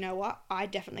was like, you know what? I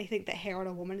definitely think that hair on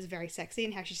a woman is very sexy,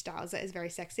 and how she styles it is very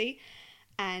sexy.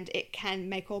 And it can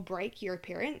make or break your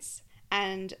appearance.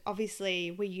 And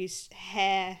obviously we use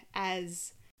hair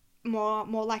as more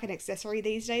like an accessory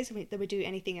these days than we do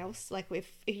anything else. Like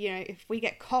if we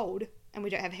get cold and we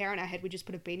don't have hair on our head, we just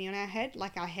put a beanie on our head.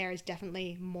 Like our hair is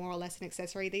definitely more or less an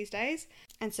accessory these days.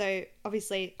 And so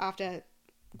obviously after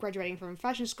graduating from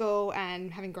fashion school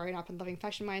and having grown up and loving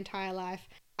fashion my entire life,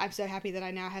 I'm so happy that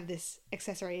I now have this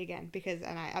accessory again,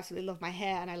 and I absolutely love my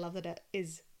hair, and I love that it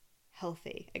is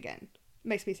healthy again. It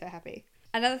makes me so happy.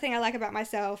 Another thing I like about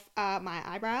myself are my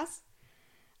eyebrows.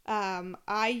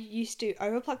 I used to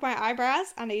overpluck my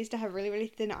eyebrows, and I used to have really, really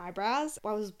thin eyebrows.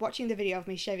 I was watching the video of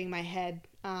me shaving my head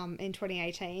in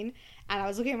 2018, and I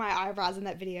was looking at my eyebrows in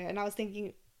that video, and I was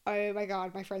thinking, oh my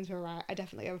god, my friends were right. I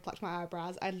definitely overplucked my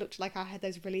eyebrows. I looked like I had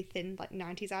those really thin, like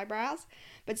 90s eyebrows.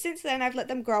 But since then, I've let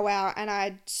them grow out, and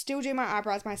I still do my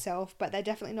eyebrows myself, but they're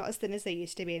definitely not as thin as they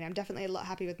used to be, and I'm definitely a lot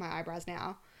happy with my eyebrows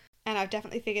now. And I've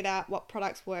definitely figured out what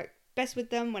products work best with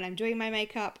them when I'm doing my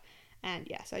makeup. And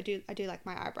yeah, so I do like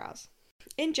my eyebrows.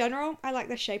 In general, I like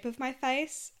the shape of my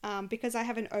face, because I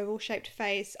have an oval shaped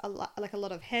face. A lot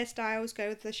of hairstyles go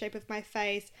with the shape of my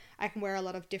face. I can wear a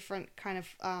lot of different kind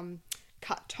of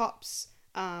cut tops,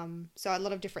 so a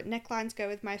lot of different necklines go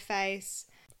with my face.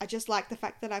 I just like the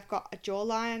fact that I've got a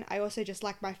jawline. I also just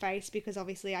like my face because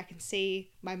obviously I can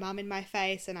see my mum in my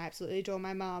face, and I absolutely adore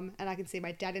my mum, and I can see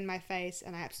my dad in my face,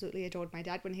 and I absolutely adored my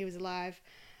dad when he was alive.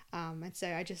 And so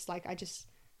I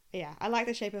like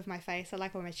the shape of my face. I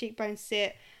like where my cheekbones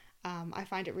sit. I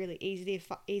find it really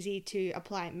easy to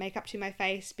apply makeup to my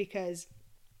face because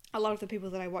a lot of the people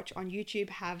that I watch on YouTube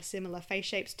have similar face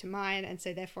shapes to mine, and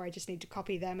so therefore I just need to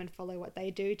copy them and follow what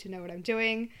they do to know what I'm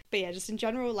doing. But yeah, just in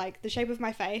general, like the shape of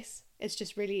my face, it's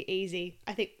just really easy.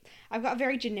 I think I've got a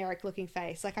very generic looking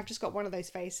face. Like I've just got one of those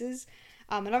faces.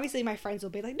 And obviously my friends will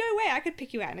be like, no way, I could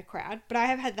pick you out in a crowd. But I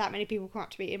have had that many people come up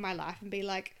to me in my life and be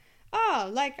like, oh,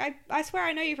 like, I swear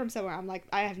I know you from somewhere. I'm like,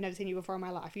 I have never seen you before in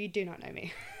my life. You do not know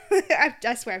me.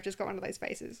 I swear I've just got one of those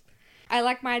faces. I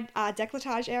like my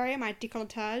décolletage area, my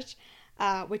décolletage,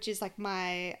 which is like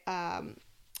my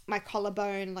my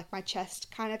collarbone, like my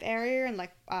chest kind of area, and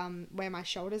like where my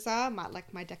shoulders are, my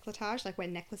décolletage, like where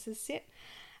necklaces sit.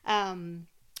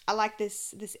 I like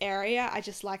this area. I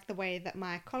just like the way that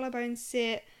my collarbones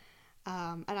sit,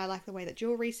 and I like the way that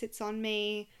jewelry sits on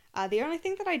me. The only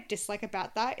thing that I dislike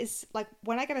about that is like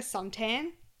when I get a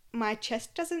suntan, my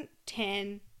chest doesn't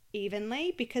tan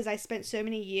evenly because I spent so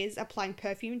many years applying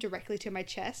perfume directly to my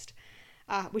chest,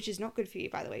 which is not good for you,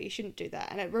 by the way. You shouldn't do that,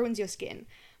 and it ruins your skin.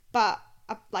 But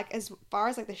like as far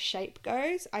as like the shape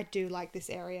goes, I do like this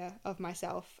area of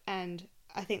myself, and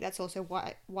I think that's also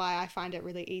why I find it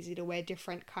really easy to wear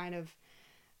different kind of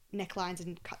necklines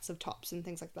and cuts of tops and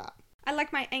things like that. I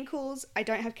like my ankles. I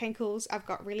don't have cankles. I've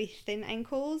got really thin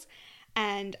ankles,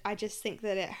 and I just think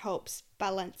that it helps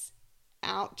balance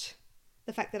out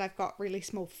the fact that I've got really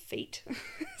small feet.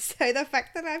 So the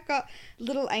fact that I've got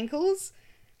little ankles,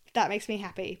 that makes me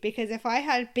happy, because if I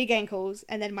had big ankles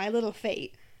and then my little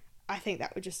feet, I think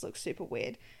that would just look super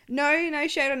weird. No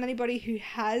shade on anybody who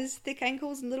has thick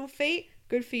ankles and little feet.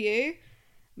 Good for you.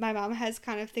 My mum has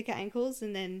kind of thicker ankles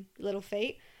and then little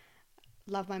feet.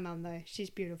 Love my mum though.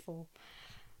 She's beautiful.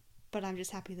 But I'm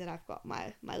just happy that I've got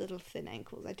my little thin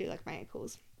ankles. I do like my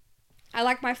ankles. I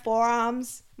like my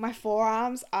forearms.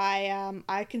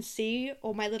 I can see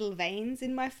all my little veins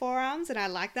in my forearms, and I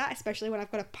like that, especially when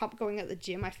I've got a pump going at the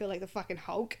gym. I feel like the fucking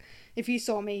Hulk. If you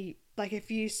saw me, like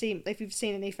if you've seen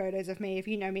any photos of me, if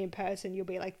you know me in person, you'll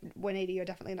be like, Juanita, you're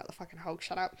definitely not the fucking Hulk.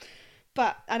 Shut up.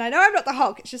 And I know I'm not the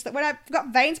Hulk. It's just that when I've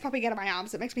got veins popping out of my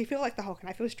arms, it makes me feel like the Hulk, and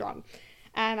I feel strong.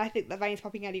 And I think the veins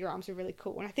popping out of your arms are really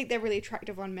cool, and I think they're really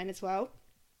attractive on men as well.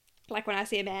 Like when I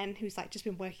see a man who's like just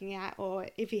been working out, or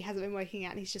if he hasn't been working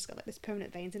out and he's just got like this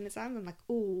permanent veins in his arms, I'm like,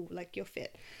 ooh, like you're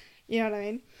fit. You know what I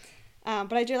mean?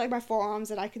 But I do like my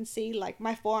forearms, and I can see like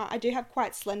my forearm. I do have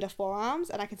quite slender forearms,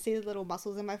 and I can see the little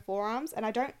muscles in my forearms, and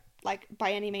I don't like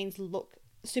by any means look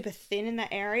super thin in that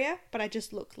area, but I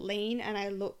just look lean and I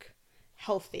look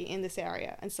healthy in this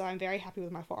area, and so I'm very happy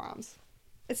with my forearms.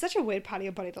 It's such a weird part of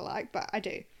your body to like, but I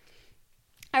do.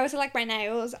 I also like my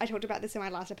nails. I talked about this in my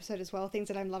last episode as well, things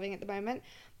that I'm loving at the moment,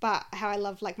 but how I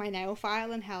love like my nail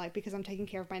file, and how like because I'm taking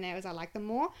care of my nails, I like them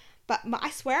more. But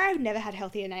I swear I've never had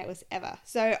healthier nails ever.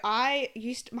 So I've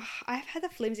had the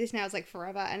flimsiest nails like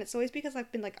forever, and it's always because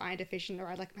I've been like iron deficient,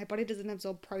 or like my body doesn't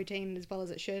absorb protein as well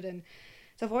as it should, and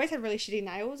so I've always had really shitty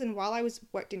nails. And while I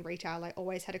worked in retail, I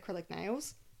always had acrylic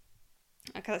nails.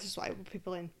 Okay, that's just what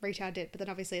people in retail did. But then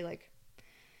obviously like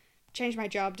changed my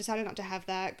job, decided not to have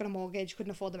that, got a mortgage,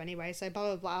 couldn't afford them anyway, so blah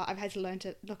blah blah. I've had to learn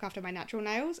to look after my natural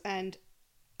nails, and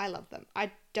I love them.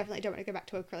 I definitely don't want to go back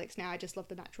to acrylics now. I just love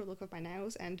the natural look of my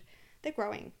nails, and they're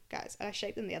growing, guys. And I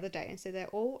shaped them the other day, and so they're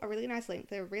all a really nice length.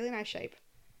 They're a really nice shape,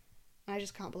 and I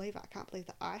just can't believe it. I can't believe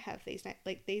that I have these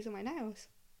these are my nails.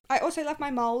 I also love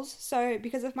my moles. So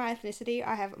because of my ethnicity,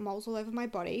 I have moles all over my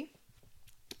body.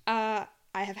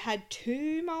 I have had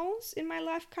 2 moles in my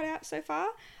life cut out so far.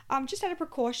 Just out of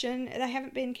precaution. They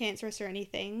haven't been cancerous or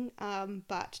anything,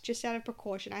 but just out of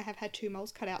precaution, I have had 2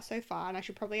 moles cut out so far, and I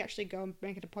should probably actually go and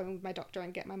make an appointment with my doctor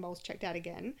and get my moles checked out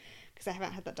again, because I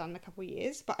haven't had that done in a couple of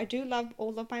years. But I do love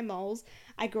all of my moles.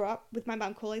 I grew up with my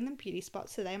mum calling them beauty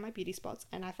spots, so they are my beauty spots,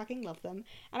 and I fucking love them.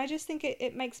 And I just think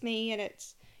it makes me, and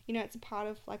it's, you know, it's a part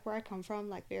of like where I come from,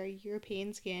 like very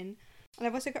European skin. And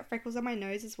I've also got freckles on my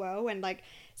nose as well, and like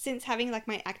since having like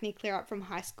my acne clear up from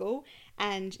high school,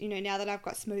 and you know, now that I've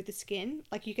got smoother skin,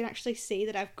 like you can actually see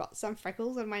that I've got some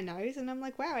freckles on my nose, and I'm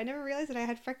like, wow, I never realized that I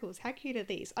had freckles. How cute are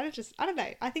these? I don't know.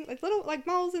 I think like little like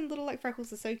moles and little like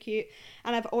freckles are so cute.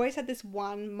 And I've always had this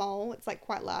one mole. It's like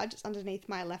quite large. It's underneath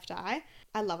my left eye.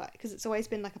 I love it because it's always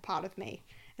been like a part of me.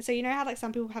 And so you know how like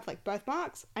some people have like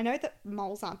birthmarks? I know that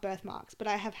moles aren't birthmarks, but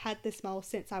I have had this mole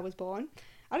since I was born.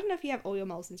 I don't know if you have all your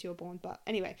moles since you were born, but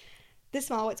anyway, this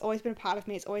mole, it's always been a part of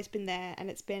me. It's always been there, and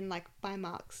it's been like by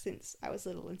marks since I was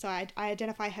little. And so I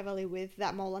identify heavily with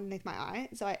that mole underneath my eye.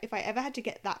 So if I ever had to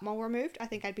get that mole removed, I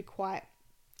think I'd be quite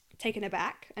taken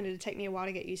aback, and it'd take me a while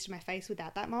to get used to my face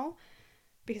without that mole,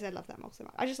 because I love that mole so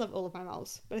much. I just love all of my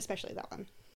moles, but especially that one.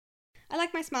 I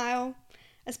like my smile.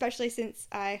 especially since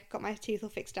I got my teeth all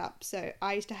fixed up. So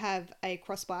I used to have a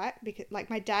crossbite because like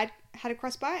my dad had a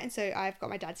crossbite, and so I've got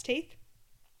my dad's teeth.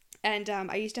 And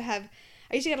I used to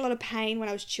get a lot of pain when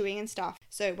I was chewing and stuff.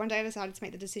 So one day I decided to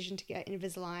make the decision to get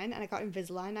Invisalign, and I got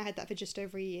Invisalign. I had that for just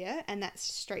over a year, and that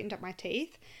straightened up my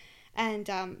teeth. And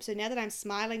so now that I'm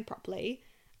smiling properly,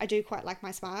 I do quite like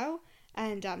my smile.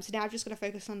 And so now I've just got to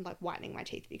focus on like whitening my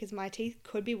teeth, because my teeth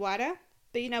could be whiter.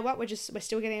 But you know what? We're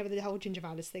still getting over the whole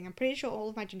gingivitis thing. I'm pretty sure all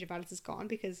of my gingivitis is gone,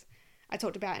 because I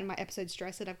talked about in my episode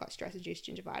stress that I've got stress-induced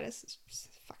gingivitis. It's just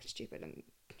fucking stupid, and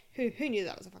who knew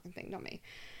that was a fucking thing? Not me.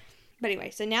 But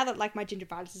anyway, so now that like my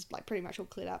gingivitis is like pretty much all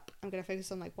cleared up, I'm going to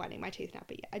focus on like whitening my teeth now.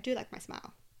 But yeah, I do like my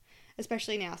smile.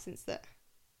 Especially now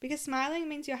because smiling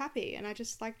means you're happy. And I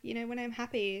just like, when I'm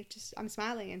happy, I'm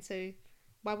smiling. And so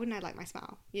why wouldn't I like my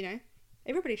smile,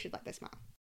 Everybody should like their smile.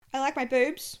 I like my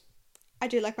boobs. I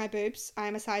do like my boobs. I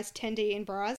am a size 10D in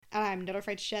bras, and I'm not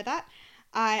afraid to share that.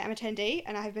 I am a 10D,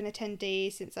 and I have been a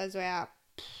 10D since I was about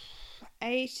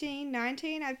 18,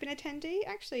 19. I've been a 10D,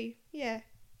 actually. Yeah.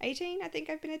 18, I think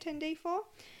I've been a 10D for.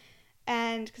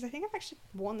 And because I think I've actually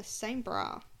worn the same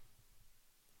bra. I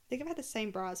think I've had the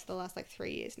same bras for the last like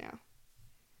 3 years now.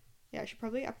 Yeah, I should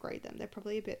probably upgrade them. They're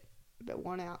probably a bit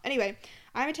worn out. Anyway,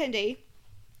 I'm a 10D,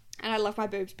 and I love my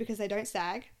boobs because they don't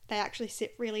sag. They actually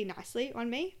sit really nicely on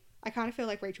me. I kind of feel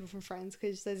like Rachel from Friends,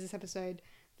 because there's this episode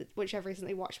which I've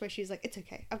recently watched where she's like, it's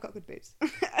okay, I've got good boobs.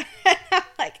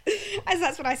 Like, as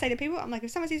that's what I say to people. I'm like,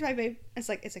 if someone sees my boob, it's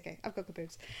like, it's okay, I've got good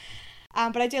boobs.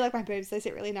 But I do like my boobs. They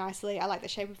sit really nicely. I like the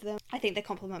shape of them. I think they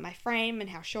complement my frame and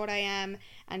how short I am,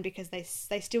 and because they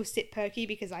still sit perky,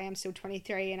 because I am still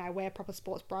 23 and I wear proper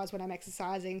sports bras when I'm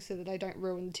exercising so that I don't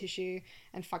ruin the tissue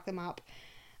and fuck them up.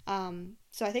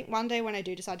 So I think one day when I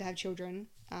do decide to have children,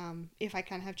 if I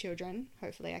can have children,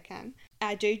 hopefully I can,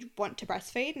 I do want to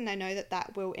breastfeed, and I know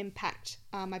that will impact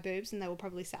my boobs, and they will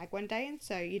probably sag one day, and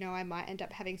so I might end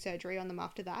up having surgery on them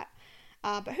after that.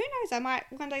 But who knows, I might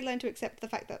one day learn to accept the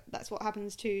fact that that's what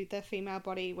happens to the female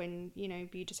body when,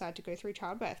 you decide to go through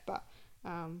childbirth. But,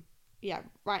 yeah,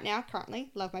 right now,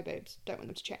 currently, love my boobs. Don't want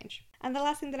them to change. And the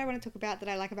last thing that I want to talk about that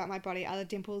I like about my body are the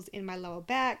dimples in my lower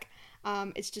back.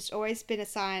 It's just always been a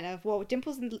sign of,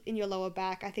 dimples in your lower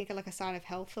back, I think are like a sign of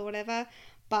health or whatever.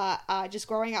 But just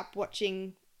growing up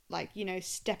watching, like,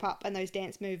 Step Up and those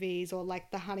dance movies, or like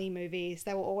the Honey movies,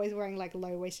 they were always wearing like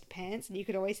low-waisted pants, and you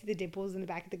could always see the dimples in the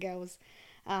back of the girls'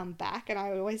 back, and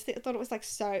I always thought it was like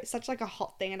such like a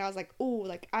hot thing, and I was like, ooh,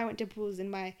 like I want dimples in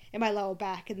my lower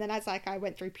back. And then as like I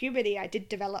went through puberty, I did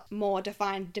develop more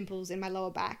defined dimples in my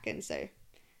lower back, and so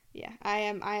yeah, I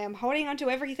am holding on to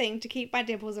everything to keep my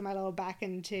dimples in my lower back,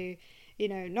 and to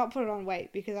not put it on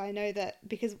weight, because I know that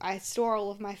because I store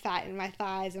all of my fat in my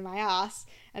thighs and my ass,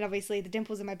 and obviously the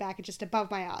dimples in my back are just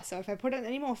above my ass. So if I put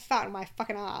any more fat on my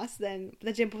fucking ass, then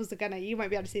the dimples you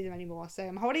won't be able to see them anymore. So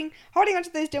I'm holding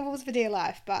onto those dimples for dear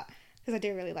life, but because I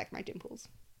do really like my dimples.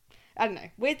 I don't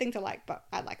know, weird thing to like, but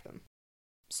I like them.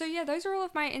 So yeah, those are all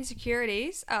of my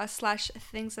insecurities, slash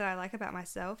things that I like about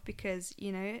myself, because,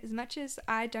 as much as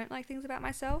I don't like things about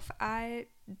myself, I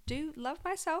do love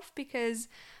myself, because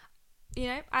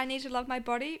I need to love my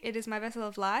body. It is my vessel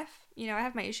of life. I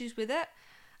have my issues with it.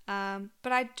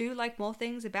 But I do like more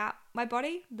things about my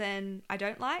body than I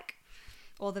don't like,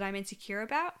 or that I'm insecure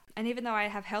about. And even though I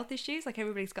have health issues, like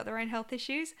everybody's got their own health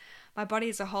issues, my body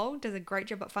as a whole does a great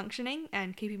job at functioning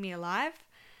and keeping me alive.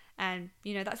 And,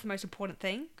 that's the most important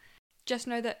thing. Just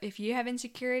know that if you have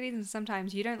insecurities and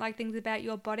sometimes you don't like things about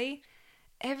your body,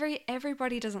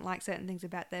 everybody doesn't like certain things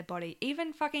about their body.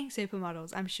 Even fucking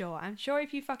supermodels, I'm sure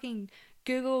if you fucking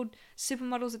Googled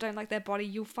supermodels that don't like their body,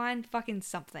 you'll find fucking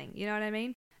something. You know what I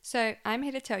mean? So I'm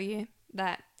here to tell you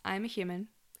that I'm a human.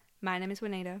 My name is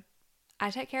Juanita.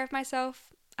 I take care of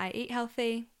myself. I eat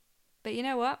healthy. But you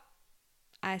know what?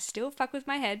 I still fuck with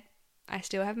my head. I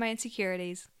still have my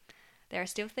insecurities. There are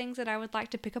still things that I would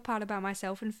like to pick apart about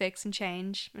myself and fix and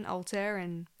change and alter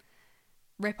and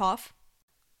rip off.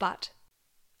 But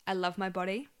I love my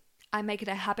body. I make it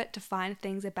a habit to find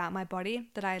things about my body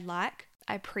that I like.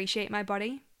 I appreciate my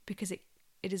body because it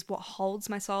is what holds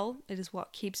my soul. It is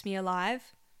what keeps me alive.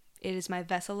 It is my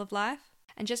vessel of life.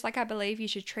 And just like I believe you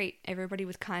should treat everybody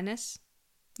with kindness,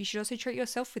 you should also treat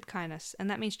yourself with kindness. And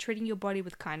that means treating your body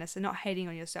with kindness and not hating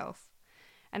on yourself.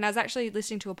 And I was actually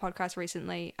listening to a podcast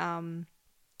recently,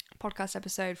 podcast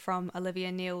episode from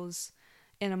Olivia Neal's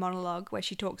Inner Monologue, where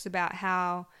she talks about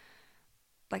how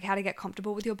to get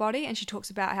comfortable with your body. And she talks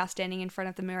about how standing in front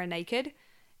of the mirror naked,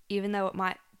 even though it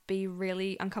might be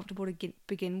really uncomfortable to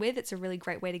begin with, it's a really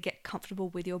great way to get comfortable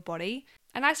with your body.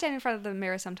 And I stand in front of the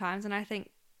mirror sometimes and I think,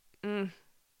 ugh.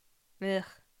 But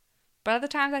other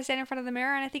times I stand in front of the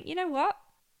mirror and I think, you know what?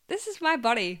 this is my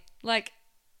body. Like,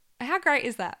 how great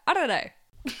is that? I don't know.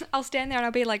 I'll stand there and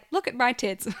I'll be like, look at my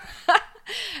tits. And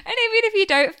even if you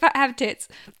don't have tits,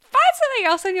 find something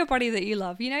else on your body that you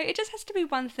love. You know, it just has to be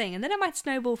one thing, and then it might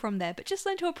snowball from there. But just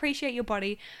learn to appreciate your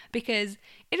body, because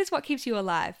it is what keeps you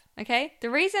alive. Okay?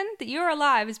 The reason that you're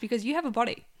alive is because you have a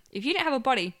body. If you didn't have a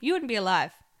body, you wouldn't be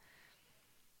alive.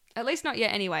 At least not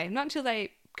yet anyway. Not until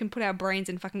they can put our brains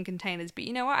in fucking containers. But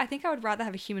you know what? I think I would rather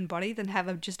have a human body than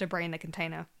have just a brain in a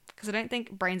container. Because I don't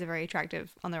think brains are very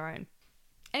attractive on their own.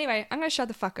 Anyway, I'm going to shut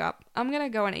the fuck up. I'm going to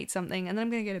go and eat something, and then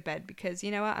I'm going to go to bed, because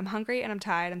you know what? I'm hungry and I'm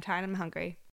tired. I'm tired and I'm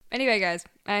hungry. Anyway, guys,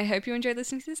 I hope you enjoyed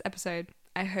listening to this episode.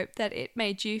 I hope that it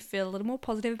made you feel a little more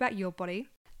positive about your body.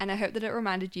 And I hope that it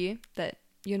reminded you that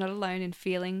you're not alone in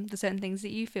feeling the certain things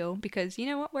that you feel, because you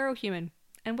know what? We're all human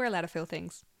and we're allowed to feel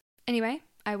things. Anyway,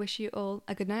 I wish you all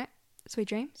a good night, sweet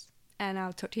dreams, and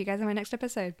I'll talk to you guys on my next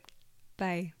episode.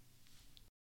 Bye.